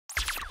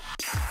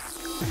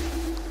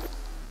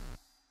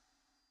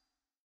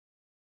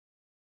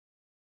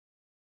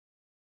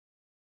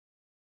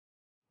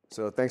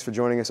So thanks for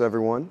joining us,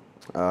 everyone.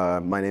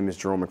 My name is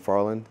Jerome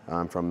McFarland.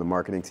 I'm from the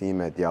marketing team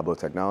at Diablo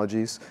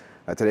Technologies.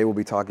 Today we'll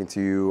be talking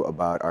to you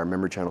about our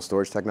memory channel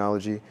storage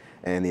technology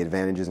and the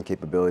advantages and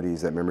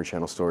capabilities that memory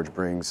channel storage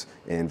brings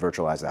in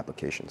virtualized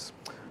applications.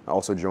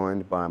 Also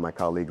joined by my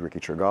colleague Ricky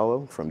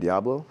Chergallo from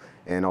Diablo,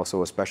 and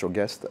also a special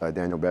guest,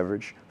 Daniel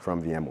Beveridge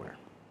from VMware.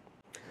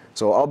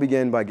 So I'll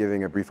begin by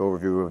giving a brief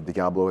overview of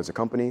Diablo as a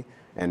company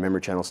and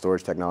memory channel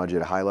storage technology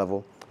at a high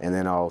level, and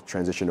then I'll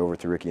transition over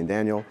to Ricky and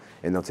Daniel,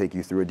 and they'll take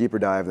you through a deeper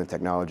dive in the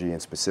technology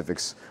and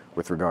specifics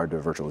with regard to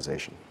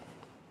virtualization.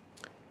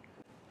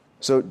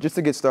 So just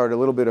to get started, a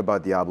little bit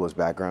about Diablo's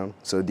background.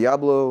 So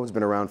Diablo has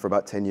been around for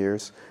about 10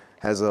 years,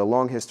 has a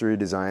long history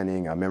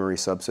designing memory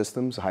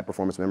subsystems,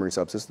 high-performance memory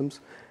subsystems,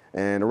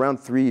 and around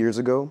 3 years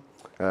ago,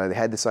 they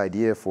had this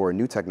idea for a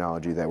new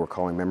technology that we're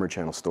calling memory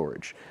channel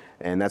storage,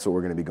 and that's what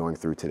we're going to be going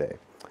through today.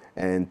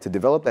 And to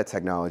develop that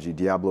technology,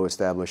 Diablo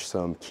established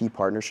some key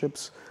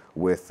partnerships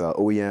with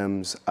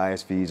OEMs,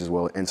 ISVs, as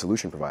well as end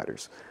solution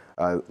providers.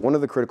 One of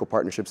the critical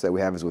partnerships that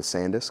we have is with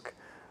SanDisk.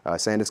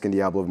 SanDisk and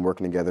Diablo have been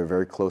working together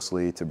very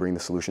closely to bring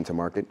the solution to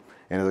market.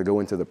 And as I go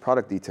into the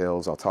product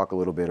details, I'll talk a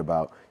little bit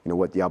about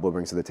what Diablo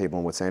brings to the table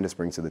and what SanDisk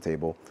brings to the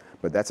table.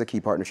 But that's a key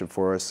partnership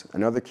for us.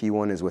 Another key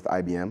one is with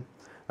IBM.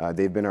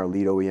 They've been our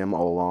lead OEM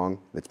all along.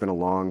 It's been a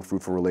long,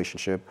 fruitful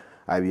relationship.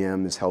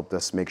 IBM has helped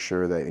us make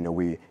sure that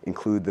we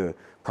include the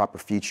proper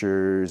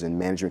features and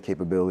management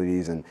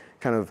capabilities and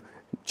kind of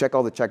check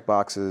all the check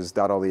boxes,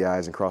 dot all the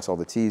I's, and cross all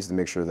the T's to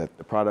make sure that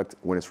the product,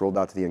 when it's rolled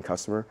out to the end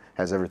customer,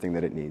 has everything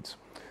that it needs.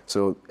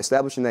 So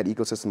establishing that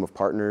ecosystem of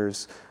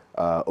partners,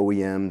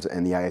 OEMs,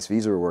 and the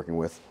ISVs we're working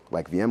with,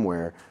 like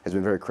VMware, has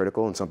been very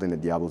critical and something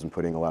that Diablo's been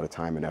putting a lot of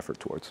time and effort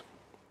towards.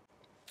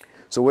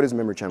 So what is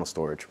memory channel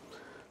storage?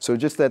 So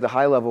just at the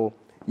high level,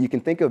 you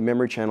can think of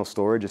memory channel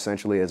storage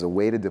essentially as a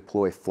way to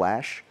deploy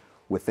flash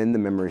within the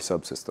memory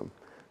subsystem.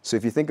 So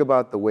if you think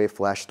about the way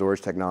flash storage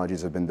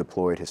technologies have been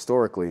deployed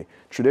historically,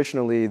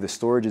 traditionally the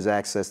storage is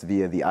accessed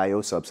via the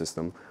I/O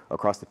subsystem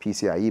across the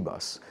PCIe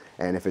bus.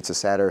 And if it's a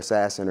SATA or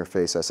SAS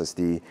interface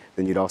SSD,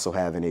 then you'd also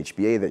have an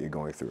HBA that you're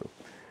going through.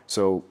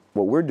 So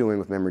what we're doing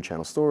with memory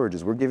channel storage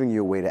is we're giving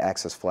you a way to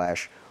access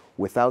flash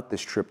without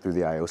this trip through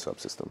the I/O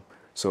subsystem.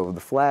 So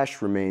the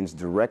flash remains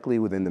directly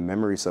within the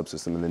memory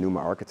subsystem in the NUMA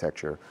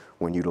architecture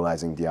when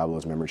utilizing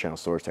Diablo's memory channel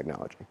storage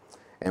technology.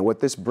 And what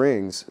this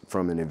brings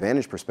from an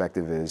advantage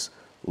perspective is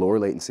lower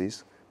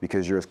latencies,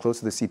 because you're as close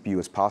to the CPU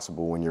as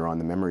possible when you're on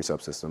the memory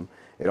subsystem.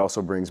 It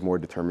also brings more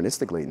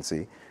deterministic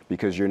latency,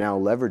 because you're now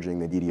leveraging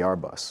the DDR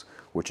bus,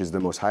 which is the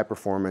most high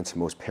performance,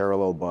 most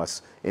parallel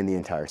bus in the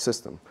entire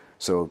system.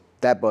 So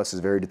that bus is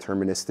very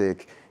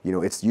deterministic.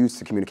 It's used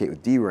to communicate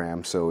with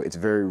DRAM, so it's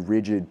very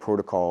rigid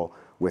protocol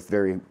with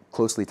very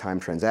closely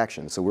timed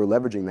transactions. So we're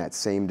leveraging that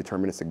same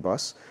deterministic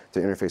bus to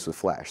interface with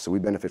flash. So we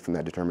benefit from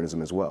that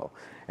determinism as well.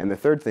 And the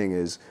third thing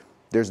is,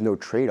 there's no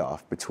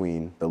trade-off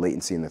between the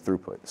latency and the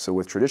throughput. So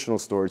with traditional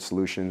storage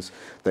solutions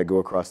that go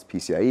across the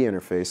PCIe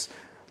interface,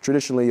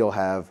 traditionally you'll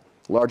have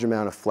a large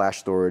amount of flash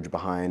storage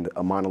behind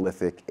a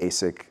monolithic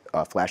ASIC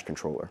flash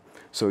controller.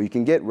 So you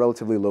can get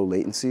relatively low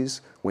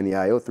latencies when the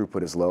I/O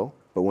throughput is low,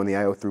 but when the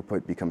I/O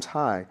throughput becomes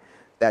high,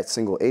 that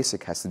single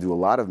ASIC has to do a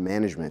lot of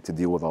management to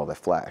deal with all that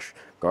flash,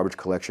 garbage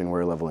collection,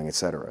 wear leveling, et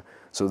cetera.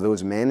 So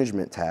those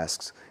management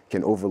tasks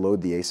can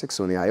overload the ASIC.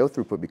 So when the I/O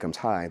throughput becomes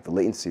high, the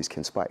latencies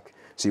can spike.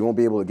 So you won't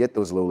be able to get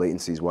those low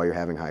latencies while you're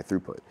having high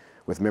throughput.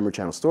 With memory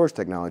channel storage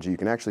technology, you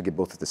can actually get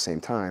both at the same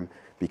time,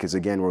 because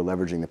again, we're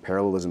leveraging the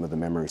parallelism of the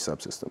memory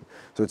subsystem.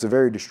 So it's a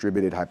very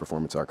distributed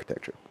high-performance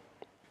architecture.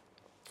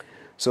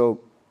 So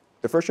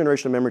the first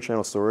generation of memory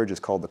channel storage is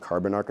called the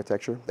Carbon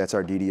architecture. That's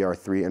our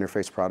DDR3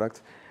 interface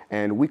product.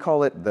 And we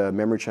call it the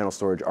memory channel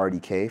storage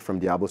RDK from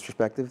Diablo's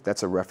perspective.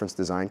 That's a reference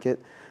design kit.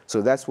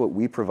 So that's what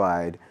we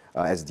provide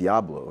as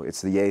Diablo.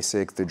 It's the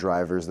ASIC, the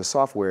drivers, the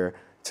software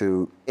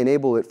to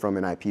enable it from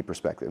an IP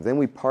perspective. Then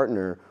we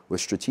partner with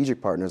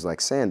strategic partners like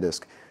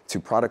SanDisk to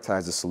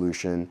productize the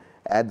solution,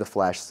 add the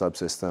flash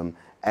subsystem,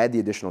 add the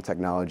additional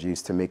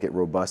technologies to make it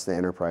robust and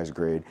enterprise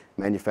grade,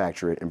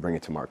 manufacture it, and bring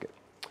it to market.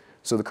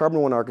 So the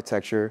Carbon 1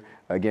 architecture,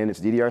 again, it's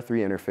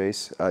DDR3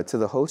 interface. To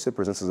the host, it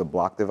presents as a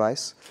block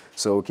device,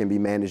 so it can be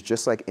managed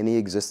just like any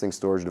existing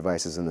storage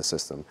devices in the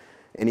system.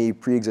 Any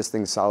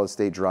pre-existing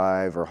solid-state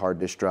drive or hard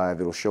disk drive,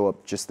 it'll show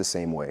up just the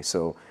same way.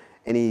 So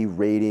any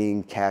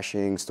rating,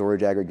 caching,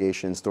 storage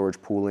aggregation, storage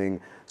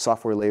pooling,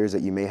 software layers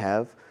that you may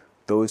have,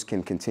 those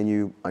can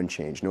continue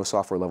unchanged. No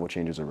software level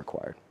changes are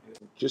required.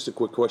 Just a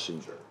quick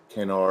question. Sure.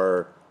 Can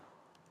our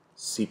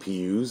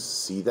CPUs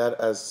see that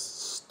as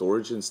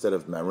storage instead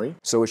of memory?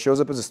 So it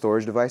shows up as a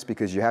storage device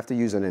because you have to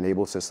use an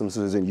enabled system. So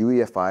there's a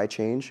UEFI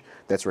change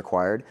that's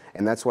required.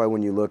 And that's why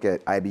when you look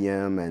at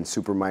IBM and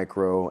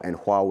Supermicro and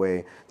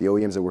Huawei, the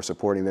OEMs that we're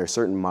supporting, there are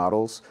certain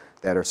models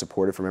that are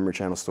supported for memory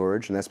channel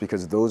storage. And that's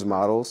because those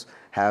models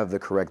have the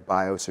correct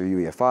BIOS or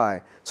UEFI,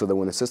 so that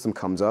when the system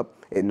comes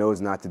up, it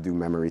knows not to do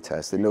memory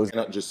tests. It knows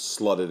not just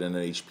slot it in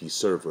an HP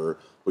server,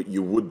 but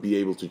you would be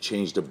able to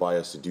change the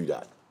BIOS to do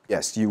that.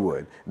 Yes, you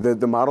would.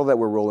 The model that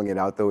we're rolling it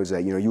out though is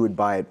that you would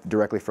buy it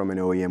directly from an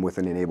OEM with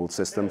an enabled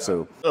system.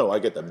 So No, I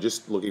get that. I'm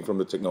just looking from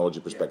the technology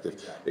perspective.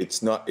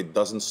 It's not. It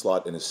doesn't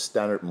slot in a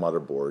standard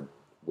motherboard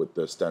with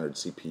the standard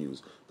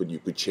CPUs, but you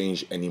could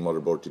change any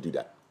motherboard to do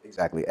that.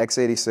 exactly,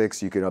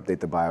 x86 you could update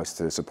the BIOS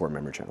to support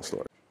memory channel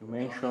storage. You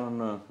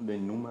mentioned the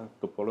NUMA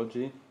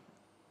topology.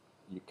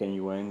 Can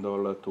you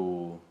handle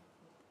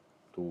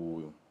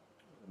to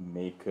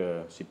make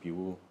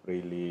CPU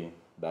really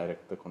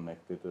direct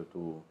connected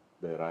to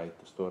the right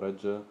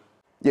storage?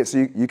 Yeah,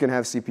 so you can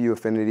have CPU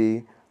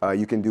affinity.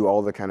 You can do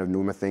all the kind of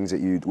NUMA things that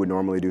you would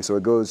normally do. So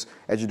it goes,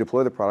 as you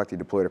deploy the product, you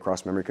deploy it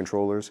across memory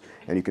controllers,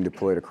 and you can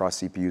deploy it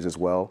across CPUs as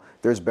well.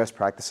 There's best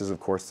practices, of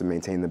course, to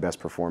maintain the best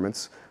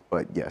performance,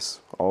 but yes,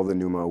 all the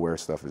NUMA-aware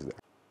stuff is there.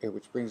 Okay,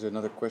 which brings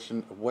another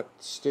question. What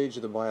stage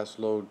of the BIOS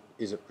load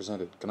is it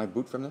presented? Can I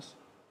boot from this?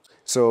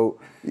 So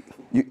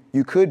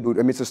you could boot,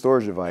 I mean, it's a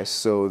storage device,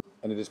 so.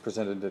 And it is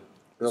presented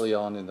early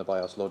on in the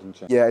BIOS loading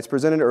chain? Yeah, it's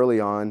presented early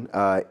on.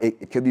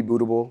 It could be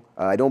bootable.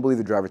 I don't believe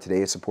the driver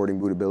today is supporting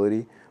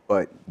bootability,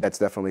 but that's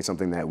definitely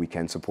something that we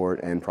can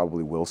support and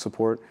probably will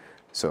support.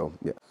 So,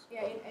 yeah.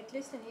 Yeah, at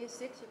least in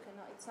ES6, you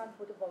cannot, it's not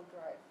bootable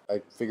drive.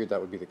 I figured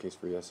that would be the case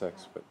for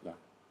ESX, but yeah.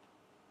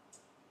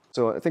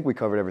 So I think we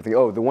covered everything.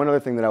 Oh, the one other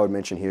thing that I would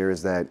mention here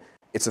is that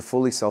it's a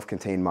fully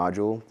self-contained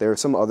module. There are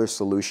some other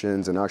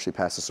solutions, and I'll actually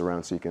pass this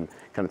around so you can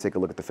kind of take a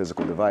look at the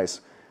physical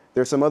device.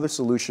 There are some other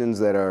solutions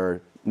that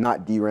are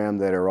not DRAM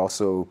that are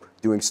also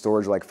doing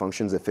storage-like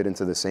functions that fit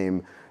into the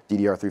same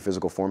DDR3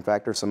 physical form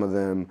factor. Some of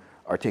them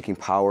are taking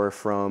power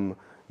from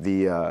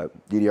the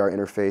DDR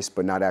interface,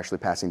 but not actually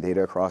passing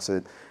data across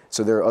it.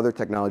 So there are other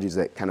technologies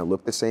that kind of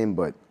look the same,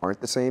 but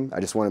aren't the same. I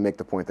just want to make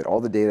the point that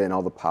all the data and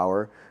all the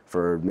power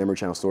for memory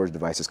channel storage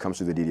devices comes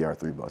through the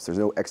DDR3 bus. There's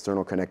no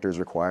external connectors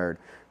required.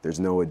 There's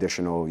no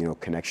additional,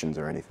 connections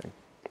or anything.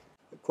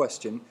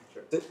 Question.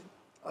 Sure.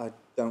 I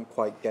don't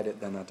quite get it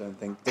then, I don't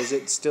think. Does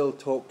it still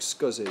talk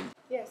SCSI?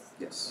 Yes.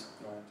 Yes.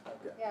 Right.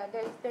 Okay. Yeah,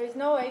 there is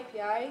no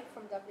API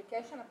from the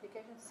application.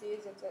 Application sees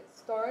it's a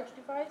storage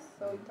device,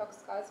 so it talks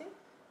SCSI.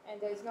 And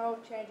there is no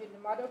change in the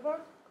motherboard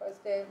because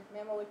the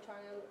memory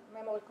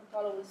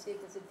controller will see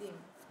it as a DIMM.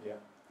 Yeah.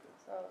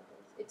 So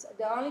it's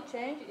the only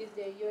change is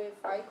the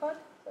UEFI code,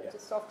 so it's a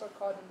software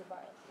code in the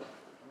BIOS.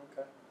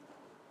 Okay.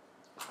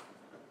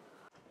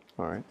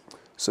 All right.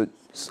 So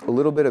a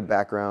little bit of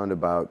background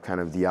about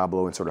kind of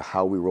Diablo and sort of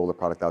how we roll the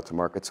product out to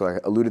market. So I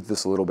alluded to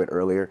this a little bit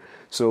earlier.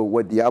 So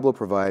what Diablo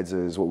provides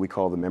is what we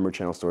call the memory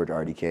channel storage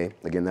RDK.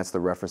 Again, that's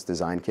the reference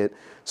design kit.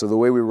 So the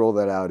way we roll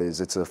that out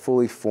is it's a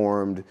fully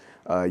formed,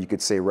 you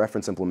could say,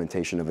 reference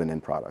implementation of an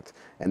end product.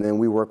 And then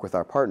we work with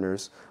our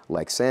partners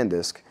like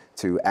SanDisk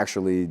to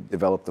actually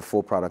develop the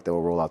full product that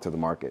will roll out to the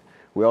market.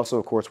 We also,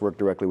 of course, work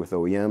directly with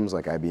OEMs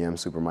like IBM,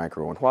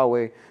 Supermicro, and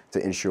Huawei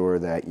to ensure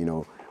that,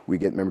 we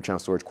get memory channel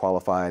storage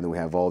qualified, and we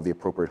have all the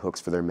appropriate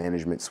hooks for their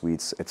management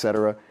suites, et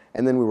cetera.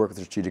 And then we work with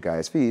strategic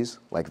ISVs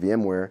like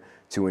VMware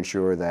to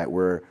ensure that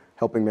we're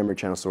helping memory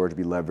channel storage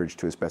be leveraged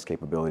to its best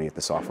capability at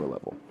the software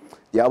level.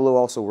 Diablo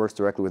also works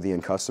directly with the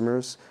end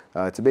customers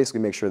to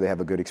basically make sure they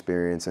have a good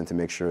experience and to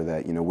make sure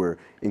that we're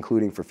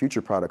including for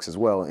future products as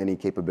well any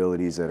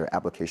capabilities that are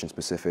application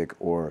specific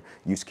or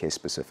use case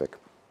specific.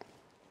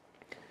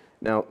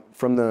 Now,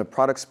 from the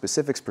product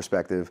specifics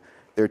perspective,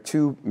 there are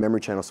two memory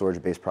channel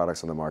storage-based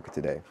products on the market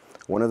today.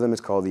 One of them is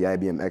called the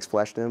IBM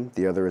XFlashDIMM.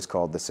 The other is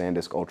called the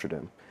SanDisk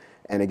UltraDIMM.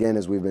 And again,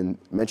 as we've been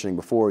mentioning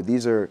before,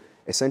 these are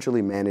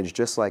essentially managed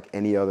just like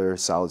any other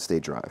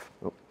solid-state drive.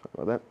 Oh, sorry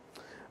about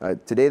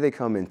that. Today they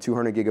come in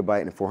 200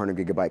 gigabyte and 400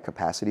 gigabyte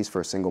capacities for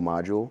a single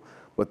module.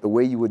 But the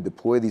way you would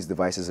deploy these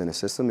devices in a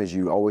system is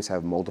you always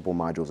have multiple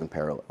modules in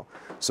parallel.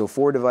 So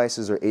 4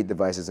 devices or 8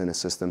 devices in a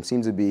system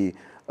seems to be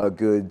a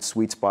good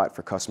sweet spot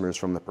for customers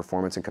from the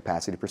performance and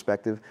capacity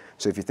perspective.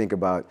 So if you think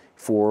about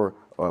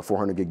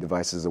 400 gig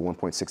devices, a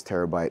 1.6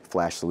 terabyte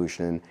flash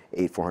solution,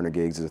 8 400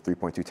 gigs is a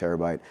 3.2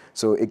 terabyte.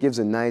 So it gives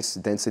a nice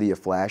density of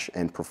flash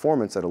and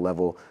performance at a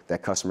level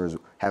that customers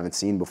haven't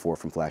seen before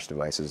from flash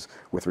devices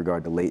with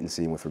regard to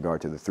latency and with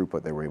regard to the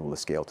throughput they were able to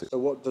scale to. So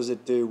what does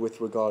it do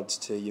with regards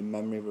to your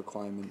memory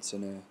requirements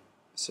in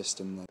a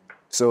system then?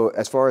 So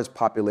as far as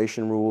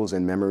population rules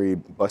and memory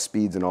bus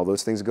speeds and all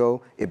those things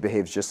go, it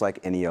behaves just like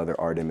any other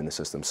RDIMM in the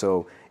system.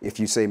 So if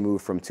you say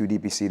move from 2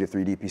 DPC to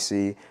 3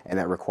 DPC, and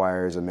that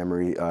requires a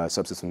memory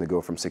subsystem to go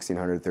from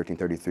 1600 to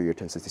 1333 or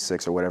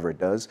 1066 or whatever it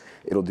does,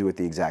 it'll do it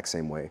the exact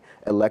same way.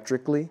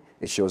 Electrically,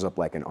 it shows up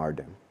like an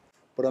RDIMM.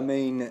 But I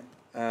mean,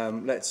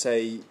 let's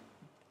say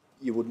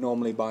you would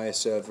normally buy a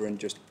server and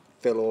just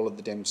fill all of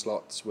the DIMM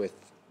slots with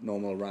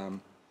normal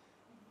RAM.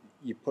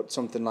 You put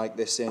something like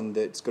this in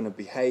that's going to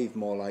behave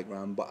more like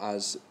RAM, but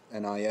as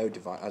an I/O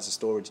device, as a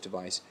storage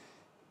device.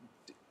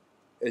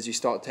 As you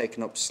start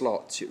taking up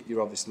slots,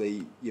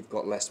 you've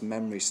got less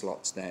memory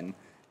slots then.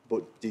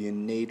 but do you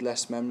need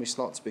less memory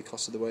slots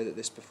because of the way that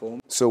this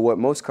performs? So what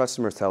most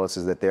customers tell us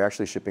is that they're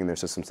actually shipping their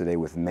systems today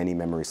with many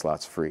memory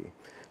slots free.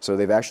 So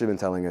they've actually been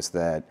telling us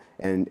that,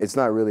 and it's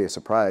not really a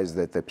surprise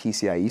that the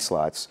PCIe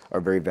slots are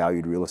very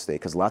valued real estate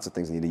because lots of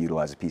things need to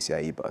utilize a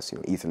PCIe bus,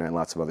 Ethernet and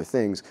lots of other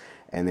things.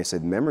 And they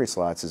said memory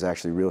slots is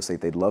actually real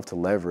estate they'd love to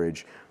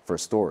leverage for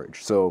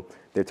storage. So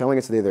they're telling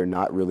us today they're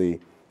not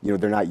really,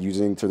 they're not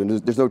using, so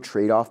there's no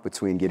trade-off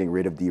between getting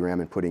rid of DRAM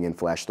and putting in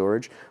flash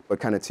storage. But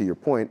kind of to your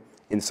point,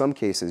 in some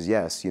cases,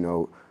 yes,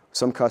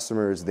 some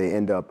customers, they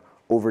end up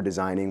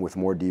over-designing with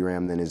more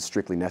DRAM than is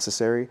strictly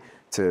necessary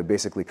to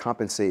basically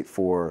compensate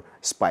for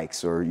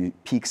spikes or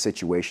peak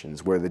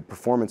situations where the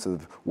performance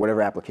of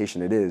whatever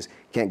application it is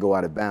can't go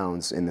out of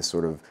bounds in this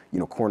sort of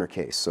corner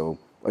case. So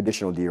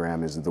additional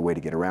DRAM is the way to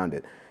get around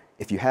it.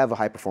 If you have a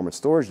high-performance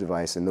storage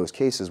device, in those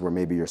cases where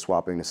maybe you're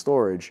swapping the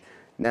storage,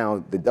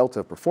 now the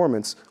delta of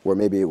performance, where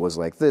maybe it was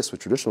like this with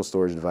traditional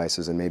storage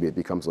devices and maybe it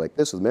becomes like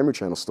this with memory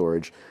channel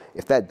storage,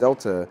 if that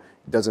delta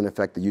doesn't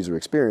affect the user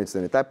experience,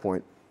 then at that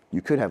point,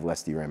 you could have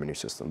less DRAM in your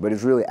system. But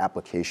it's really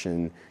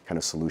application kind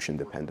of solution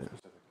dependent.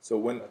 So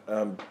when,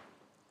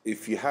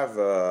 if you have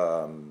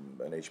an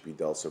HP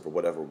Dell server,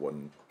 whatever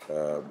one,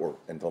 or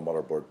Intel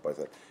motherboard, by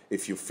that,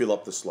 if you fill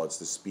up the slots,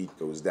 the speed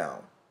goes down,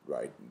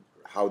 right?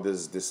 How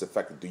does this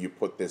affect it? Do you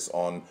put this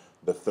on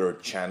the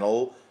third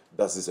channel?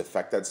 Does this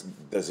affect that?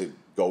 Does it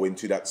go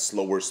into that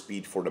slower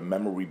speed for the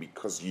memory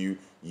because you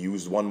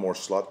used one more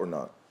slot or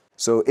not?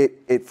 So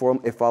it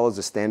follows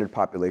the standard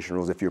population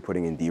rules if you're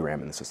putting in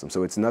DRAM in the system.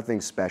 So it's nothing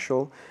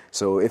special.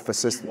 So if a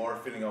system... You are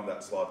filling on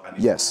that slot and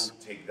it yes.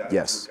 will take that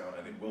yes. into account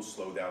and it will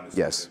slow down the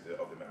yes. speed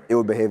of the memory. It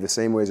would behave the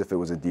same way as if it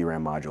was a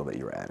DRAM module that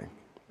you were adding.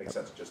 Makes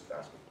sense, just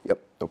asking. Yep,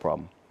 no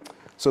problem.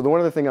 So the one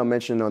other thing I'll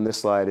mention on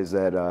this slide is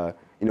that,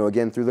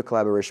 again, through the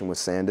collaboration with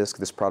SanDisk,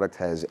 this product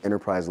has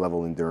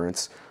enterprise-level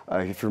endurance.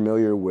 If you're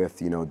familiar with,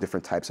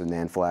 different types of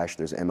NAND flash,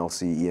 there's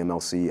MLC,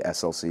 EMLC,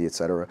 SLC, et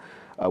cetera.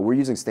 We're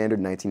using standard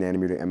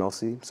 19-nanometer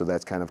MLC, so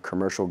that's kind of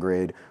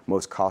commercial-grade,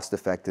 most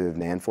cost-effective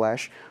NAND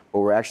flash,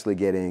 but we're actually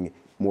getting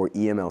more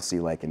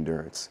EMLC-like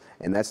endurance.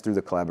 And that's through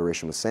the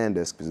collaboration with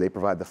SanDisk, because they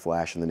provide the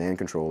flash and the NAND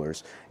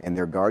controllers, and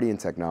their Guardian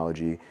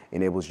technology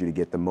enables you to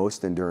get the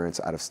most endurance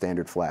out of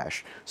standard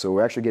flash. So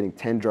we're actually getting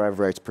 10 drive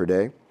writes per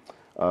day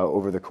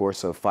over the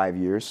course of 5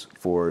 years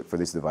for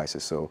these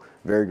devices. So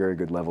very, very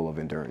good level of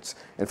endurance.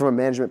 And from a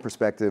management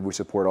perspective, we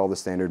support all the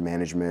standard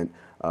management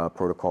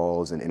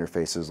protocols and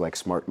interfaces like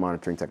smart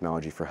monitoring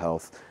technology for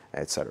health,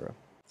 et cetera.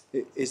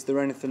 Is there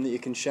anything that you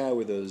can share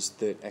with us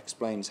that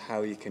explains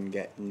how you can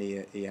get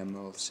near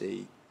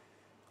EMLC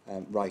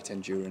write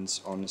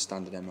endurance on a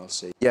standard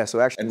MLC? Yeah, so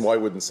actually... And why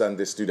wouldn't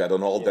SanDisk do that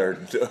on all their...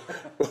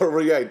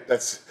 Right,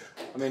 that's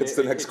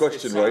the next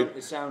question, right?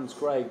 It sounds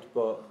great,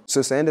 but... So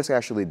SanDisk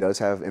actually does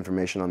have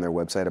information on their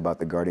website about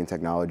the Guardian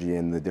technology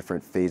and the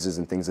different phases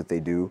and things that they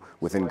do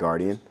within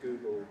Guardian.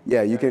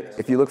 Yeah, you can,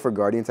 if you look for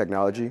Guardian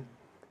technology,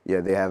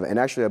 yeah, they have, and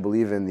actually I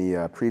believe in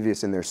the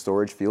in their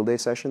storage field day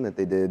session that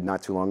they did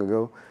not too long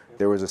ago,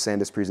 there was a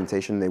SanDisk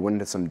presentation. They went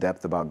into some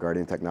depth about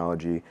Guardian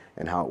technology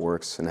and how it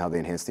works and how they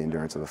enhance the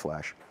endurance of the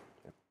flash.